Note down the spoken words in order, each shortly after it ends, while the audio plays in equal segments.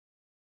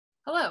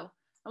Hello,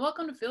 and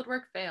welcome to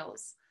Fieldwork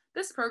Fails.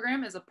 This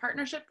program is a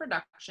partnership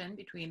production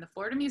between the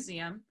Florida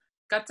Museum,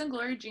 Guts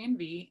Glory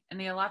GNV, and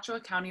the Alachua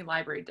County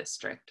Library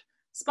District,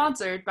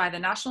 sponsored by the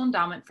National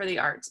Endowment for the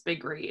Arts,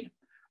 Big Read.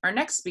 Our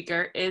next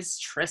speaker is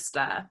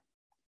Trista.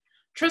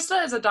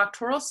 Trista is a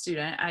doctoral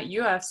student at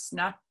UF's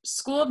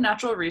School of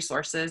Natural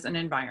Resources and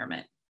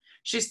Environment.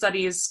 She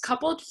studies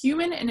coupled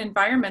human and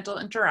environmental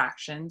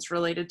interactions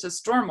related to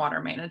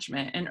stormwater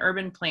management and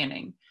urban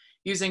planning,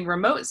 using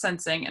remote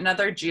sensing and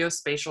other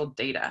geospatial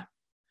data.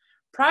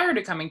 Prior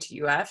to coming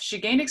to UF, she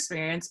gained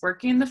experience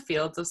working in the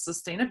fields of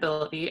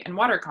sustainability and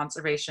water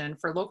conservation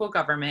for local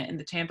government in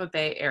the Tampa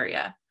Bay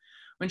area.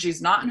 When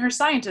she's not in her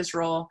scientist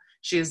role,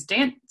 she is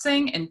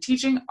dancing and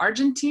teaching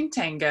Argentine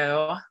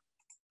tango.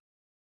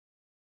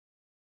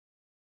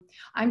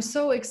 I'm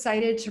so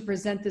excited to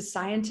present the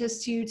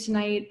scientist to you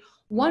tonight.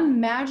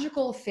 One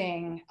magical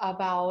thing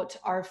about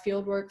our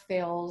Fieldwork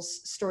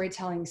Fails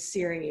storytelling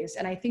series,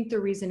 and I think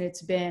the reason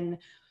it's been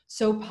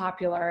so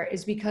popular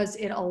is because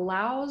it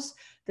allows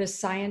the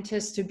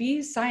scientists to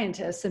be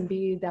scientists and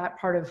be that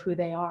part of who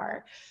they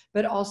are,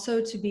 but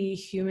also to be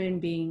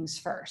human beings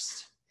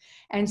first.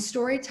 And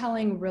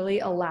storytelling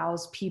really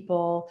allows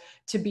people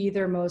to be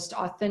their most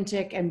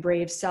authentic and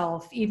brave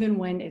self, even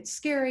when it's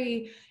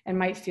scary and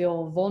might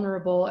feel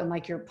vulnerable and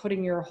like you're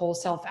putting your whole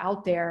self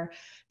out there.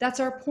 That's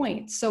our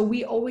point. So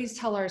we always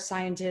tell our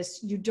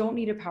scientists, you don't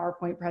need a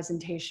PowerPoint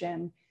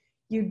presentation.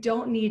 You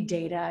don't need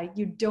data.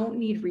 You don't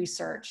need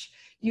research.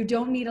 You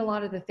don't need a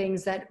lot of the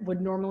things that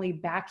would normally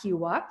back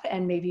you up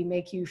and maybe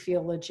make you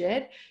feel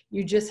legit.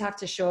 You just have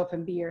to show up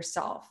and be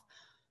yourself.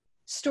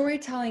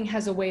 Storytelling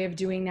has a way of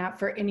doing that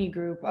for any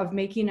group, of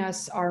making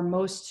us our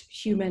most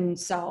human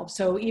selves.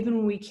 So even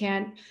when we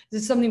can't,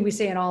 this is something we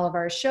say in all of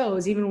our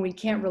shows, even when we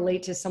can't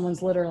relate to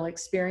someone's literal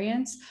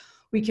experience,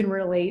 we can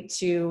relate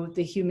to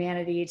the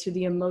humanity, to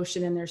the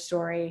emotion in their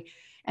story,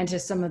 and to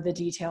some of the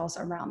details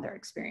around their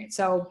experience.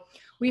 So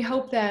we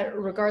hope that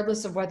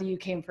regardless of whether you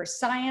came for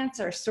science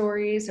or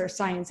stories or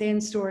science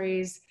and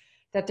stories,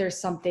 that there's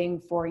something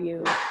for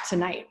you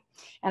tonight.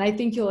 And I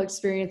think you'll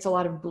experience a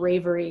lot of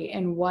bravery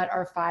in what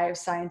our 5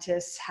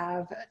 scientists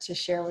have to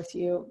share with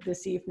you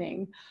this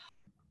evening.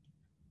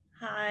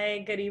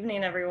 Hi, good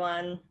evening,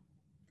 everyone.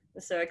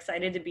 I'm so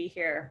excited to be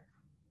here.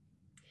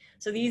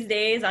 So these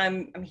days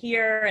I'm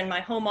here in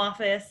my home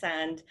office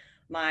and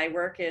my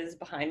work is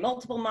behind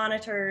multiple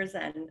monitors,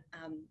 and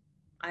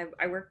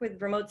I work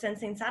with remote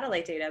sensing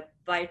satellite data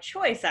by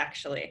choice,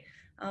 actually.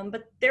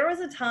 But there was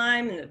a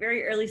time in the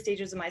very early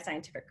stages of my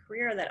scientific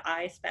career that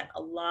I spent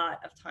a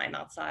lot of time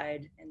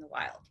outside in the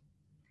wild.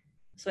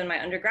 So in my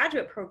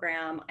undergraduate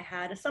program, I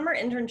had a summer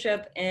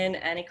internship in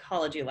an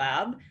ecology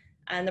lab,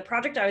 and the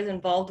project I was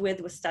involved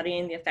with was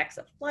studying the effects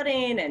of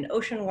flooding and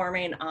ocean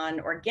warming on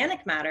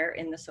organic matter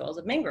in the soils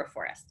of mangrove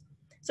forest.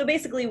 So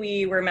basically,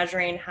 we were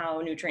measuring how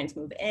nutrients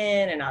move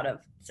in and out of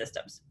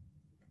systems.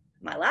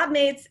 My lab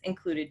mates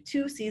included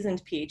 2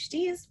 seasoned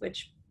PhDs,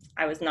 which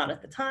I was not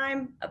at the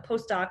time, a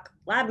postdoc,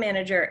 lab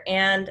manager,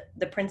 and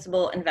the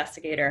principal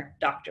investigator,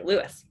 Dr.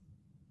 Lewis.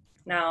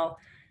 Now,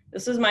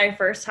 this was my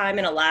first time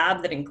in a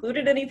lab that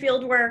included any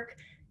field work,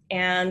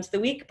 and the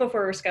week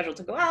before we were scheduled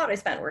to go out, I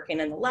spent working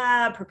in the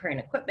lab, preparing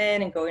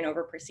equipment, and going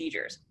over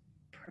procedures.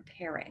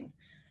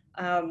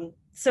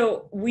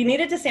 So we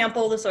needed to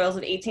sample the soils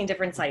of 18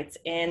 different sites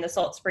in the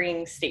Salt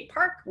Springs State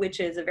Park, which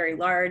is a very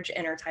large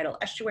intertidal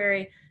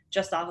estuary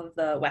just off of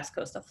the west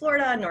coast of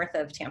Florida, north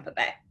of Tampa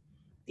Bay.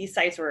 These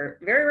sites were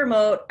very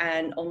remote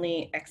and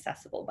only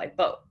accessible by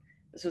boat.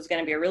 This was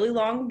going to be a really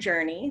long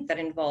journey that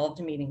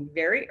involved meeting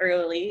very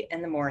early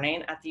in the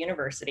morning at the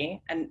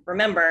university. And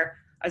remember,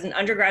 I was an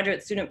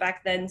undergraduate student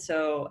back then,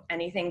 so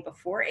anything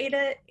before 8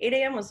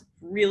 a.m. was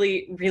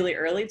really, really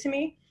early to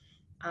me.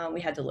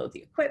 We had to load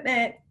the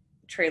equipment,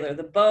 trailer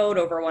the boat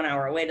over 1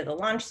 hour away to the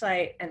launch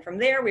site, and from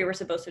there we were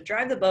supposed to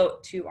drive the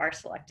boat to our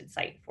selected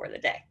site for the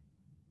day.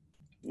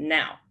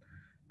 Now,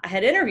 I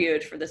had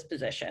interviewed for this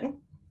position.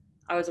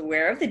 I was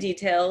aware of the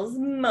details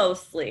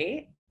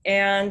mostly,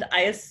 and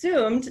I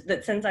assumed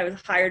that since I was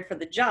hired for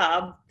the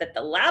job, that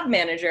the lab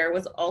manager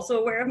was also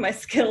aware of my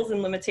skills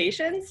and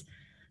limitations.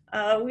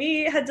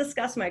 We had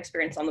discussed my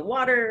experience on the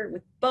water,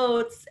 with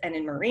boats, and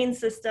in marine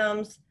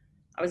systems.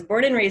 I was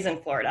born and raised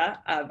in Florida.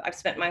 I've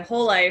spent my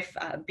whole life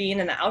being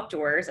in the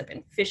outdoors. I've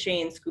been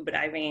fishing, scuba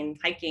diving,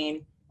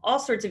 hiking, all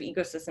sorts of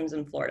ecosystems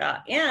in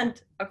Florida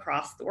and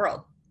across the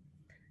world.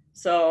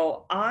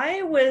 So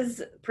I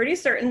was pretty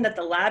certain that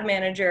the lab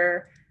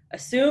manager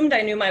assumed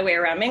I knew my way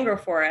around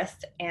mangrove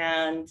forest.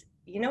 And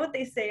you know what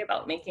they say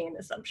about making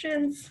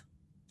assumptions,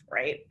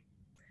 right?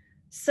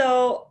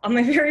 So on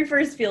my very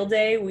first field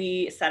day,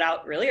 we set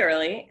out really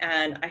early,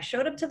 and I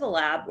showed up to the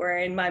lab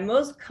wearing my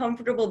most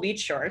comfortable beach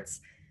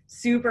shorts,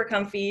 super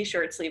comfy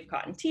short sleeve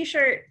cotton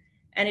t-shirt,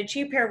 and a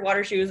cheap pair of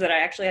water shoes that I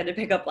actually had to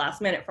pick up last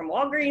minute from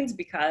Walgreens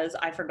because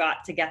I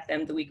forgot to get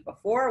them the week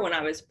before when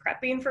I was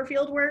prepping for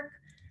field work.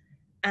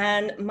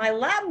 And my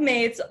lab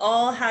mates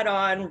all had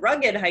on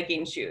rugged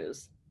hiking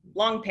shoes,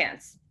 long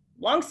pants,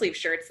 long sleeve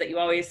shirts that you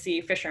always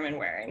see fishermen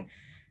wearing.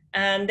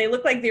 and they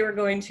looked like they were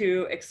going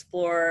to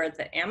explore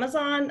the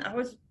Amazon. I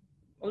was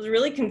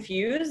really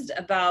confused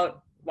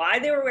about why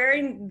they were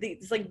wearing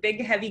these like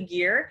big heavy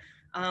gear,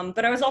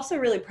 but I was also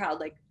really proud,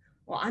 like,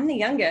 well, I'm the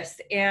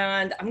youngest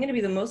and I'm gonna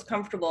be the most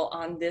comfortable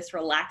on this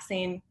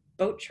relaxing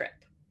boat trip.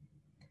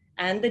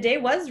 And the day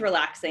was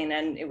relaxing,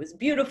 and it was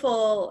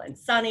beautiful and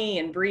sunny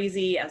and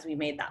breezy as we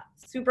made that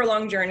super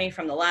long journey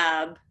from the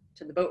lab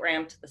to the boat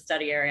ramp to the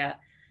study area.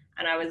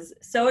 And I was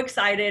so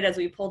excited as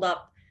we pulled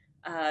up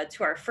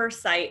to our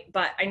first site,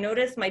 but I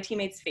noticed my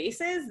teammates'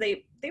 faces,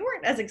 they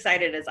weren't as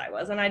excited as I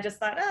was. And I just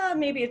thought, oh,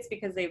 maybe it's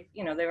because they've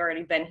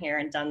already been here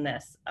and done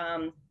this.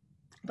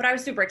 But I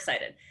was super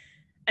excited.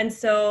 And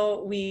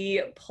so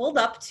we pulled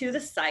up to the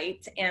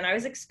site, and I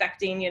was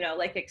expecting,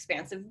 like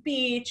expansive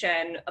beach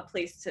and a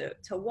place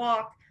to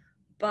walk,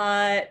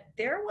 but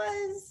there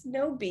was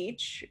no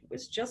beach. It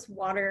was just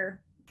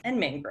water and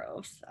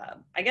mangroves.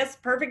 I guess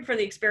perfect for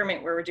the experiment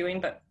we were doing,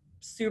 but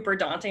super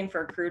daunting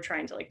for a crew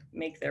trying to like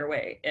make their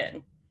way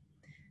in.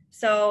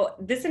 So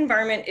this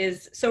environment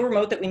is so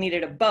remote that we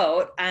needed a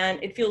boat,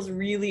 and it feels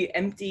really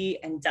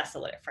empty and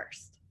desolate at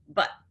first.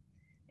 But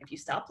if you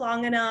stop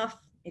long enough,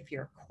 if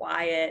you're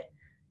quiet,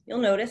 you'll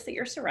notice that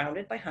you're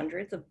surrounded by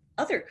hundreds of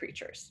other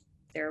creatures.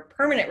 They're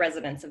permanent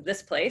residents of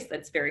this place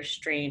that's very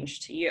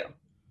strange to you.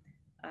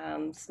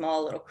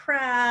 Small little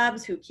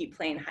crabs who keep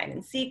playing hide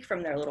and seek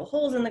from their little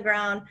holes in the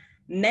ground,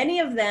 many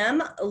of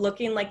them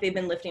looking like they've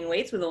been lifting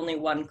weights with only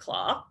one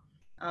claw.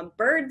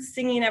 Birds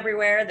singing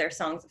everywhere, their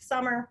songs of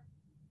summer.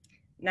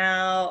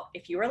 Now,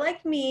 if you were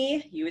like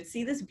me, you would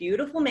see this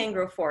beautiful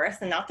mangrove forest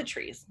and not the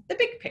trees, the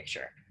big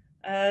picture,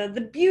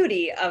 the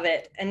beauty of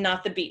it and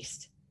not the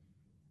beast.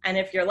 And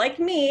if you're like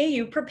me,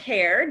 you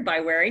prepared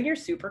by wearing your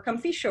super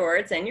comfy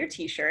shorts and your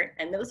t-shirt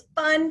and those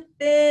fun,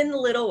 thin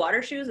little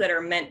water shoes that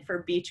are meant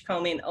for beach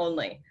combing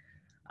only.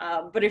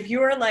 But if you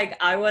are like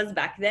I was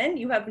back then,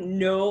 you have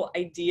no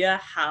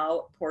idea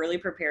how poorly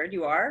prepared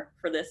you are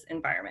for this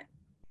environment.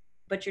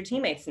 But your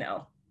teammates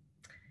know.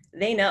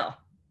 They know.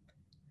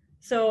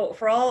 So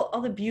for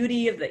all the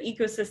beauty of the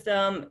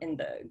ecosystem in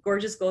the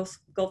gorgeous Gulf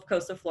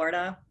Coast of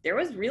Florida, there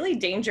was really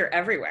danger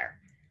everywhere.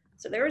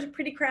 So there was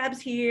pretty crabs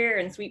here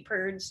and sweet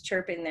birds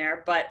chirping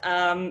there, but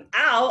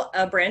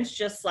a branch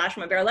just slashed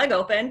my bare leg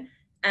open.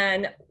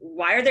 And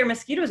why are there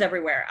mosquitoes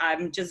everywhere?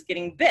 I'm just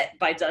getting bit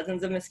by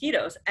dozens of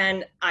mosquitoes.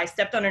 And I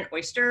stepped on an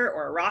oyster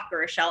or a rock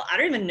or a shell. I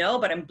don't even know,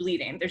 but I'm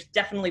bleeding. There's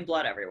definitely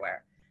blood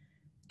everywhere.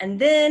 And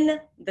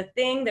then the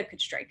thing that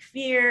could strike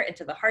fear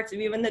into the hearts of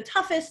even the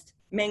toughest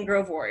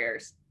mangrove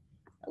warriors,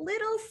 a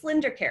little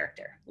slender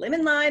character,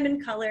 lemon lime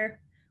in color,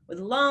 with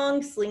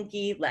long,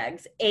 slinky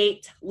legs,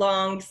 8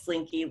 long,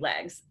 slinky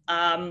legs.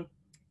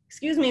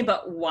 Excuse me,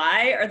 but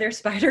why are there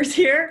spiders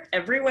here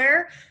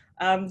everywhere?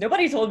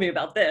 Nobody told me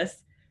about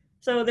this.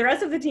 So the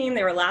rest of the team,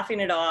 they were laughing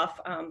it off.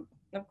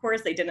 Of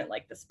course, they didn't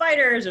like the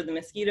spiders or the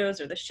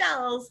mosquitoes or the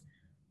shells,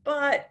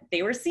 but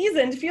they were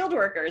seasoned field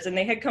workers, and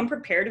they had come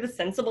prepared with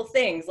sensible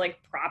things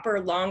like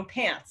proper long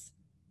pants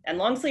and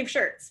long sleeve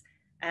shirts.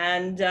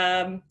 And,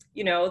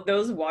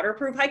 those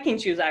waterproof hiking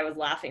shoes I was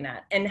laughing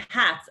at, and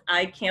hats.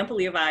 I can't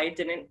believe I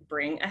didn't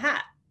bring a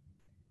hat.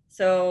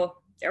 So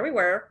there we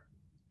were,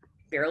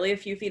 barely a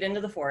few feet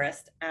into the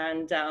forest.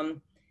 And,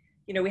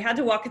 we had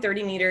to walk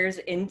 30 meters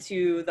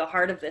into the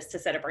heart of this to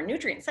set up our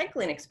nutrient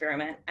cycling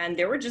experiment. And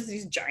there were just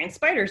these giant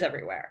spiders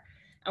everywhere.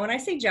 And when I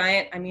say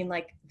giant, I mean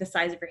like the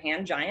size of your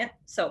hand, giant.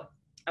 So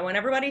I want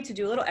everybody to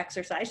do a little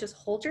exercise. Just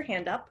hold your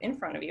hand up in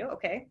front of you,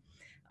 okay?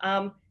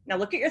 Now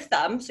look at your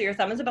thumb. So your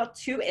thumb is about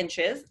 2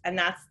 inches, and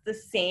that's the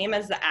same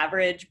as the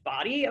average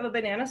body of a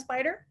banana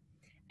spider.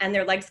 And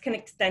their legs can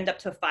extend up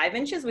to 5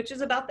 inches, which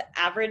is about the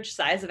average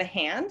size of a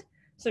hand.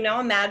 So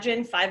now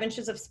imagine 5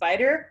 inches of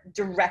spider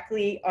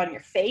directly on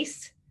your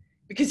face,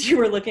 because you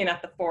were looking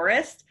at the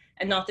forest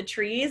and not the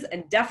trees,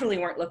 and definitely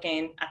weren't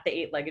looking at the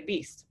 8-legged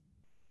beast.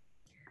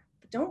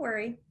 But don't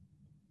worry.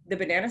 The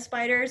banana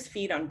spiders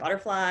feed on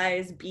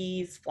butterflies,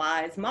 bees,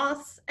 flies,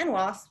 moths, and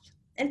wasps,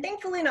 and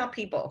thankfully not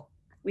people.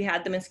 We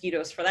had the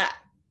mosquitoes for that.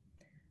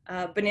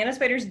 Banana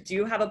spiders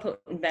do have a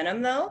potent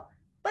venom though,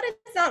 but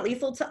it's not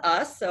lethal to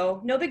us,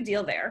 so no big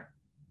deal there.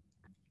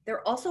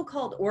 They're also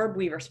called orb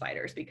weaver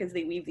spiders because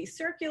they weave these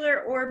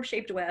circular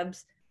orb-shaped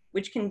webs,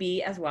 which can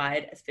be as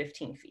wide as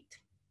 15 feet.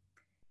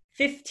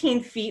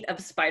 15 feet of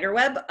spider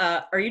web?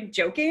 Are you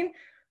joking?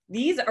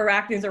 These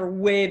arachnids are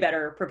way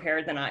better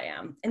prepared than I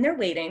am, and they're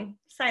waiting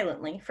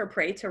silently for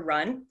prey to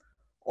run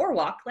or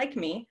walk like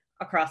me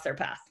across their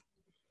path.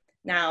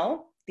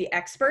 Now, the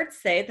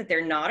experts say that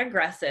they're not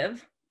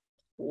aggressive,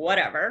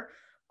 whatever.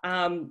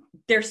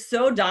 They're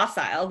so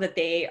docile that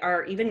they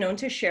are even known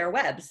to share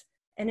webs,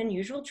 an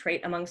unusual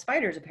trait among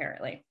spiders,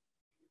 apparently.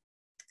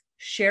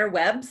 Share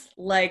webs?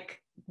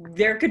 Like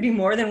there could be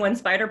more than one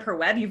spider per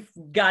web? You've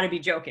got to be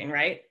joking,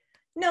 right?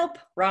 Nope,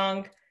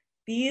 wrong.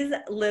 These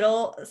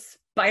little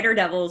spider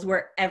devils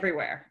were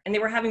everywhere, and they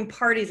were having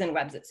parties in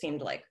webs, it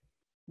seemed like.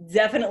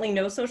 Definitely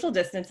no social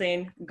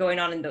distancing going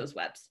on in those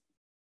webs.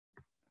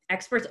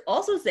 Experts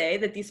also say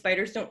that these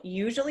spiders don't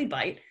usually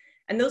bite,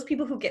 and those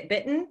people who get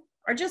bitten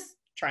are just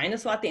trying to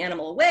swat the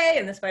animal away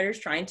and the spiders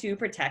trying to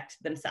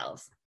protect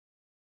themselves.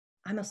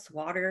 I'm a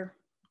swatter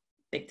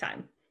big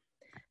time.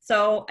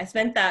 So I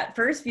spent that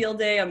first field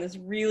day on this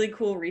really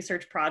cool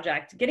research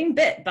project getting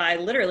bit by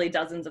literally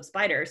dozens of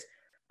spiders,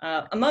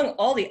 among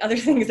all the other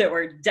things that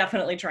were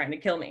definitely trying to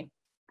kill me.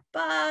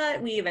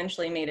 But we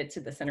eventually made it to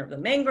the center of the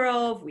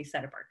mangrove. We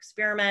set up our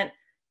experiment,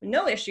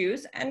 no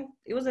issues, and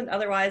it was an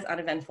otherwise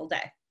uneventful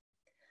day.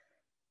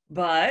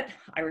 But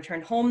I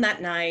returned home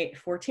that night,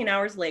 14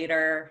 hours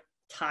later,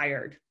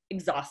 tired,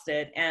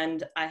 exhausted,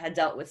 and I had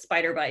dealt with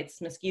spider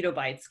bites, mosquito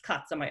bites,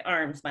 cuts on my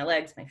arms, my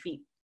legs, my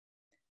feet.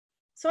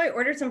 So I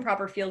ordered some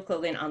proper field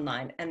clothing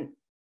online, and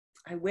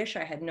I wish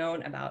I had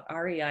known about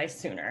REI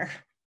sooner.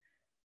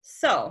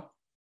 So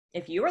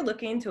if you are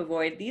looking to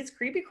avoid these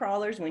creepy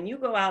crawlers when you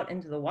go out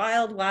into the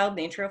wild, wild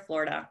nature of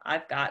Florida,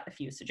 I've got a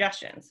few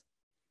suggestions.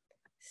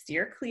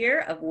 Steer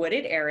clear of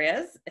wooded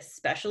areas,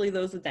 especially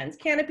those with dense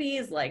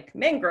canopies like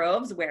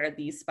mangroves where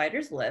these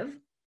spiders live.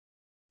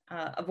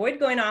 Avoid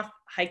going off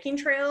hiking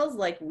trails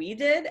like we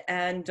did,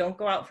 and don't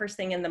go out first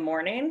thing in the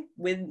morning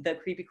when the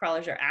creepy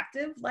crawlers are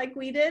active like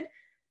we did.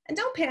 And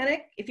don't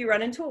panic if you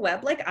run into a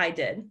web like I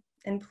did.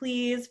 And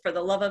please, for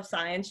the love of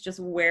science, just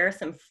wear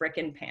some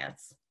frickin'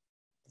 pants.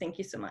 Thank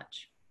you so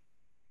much.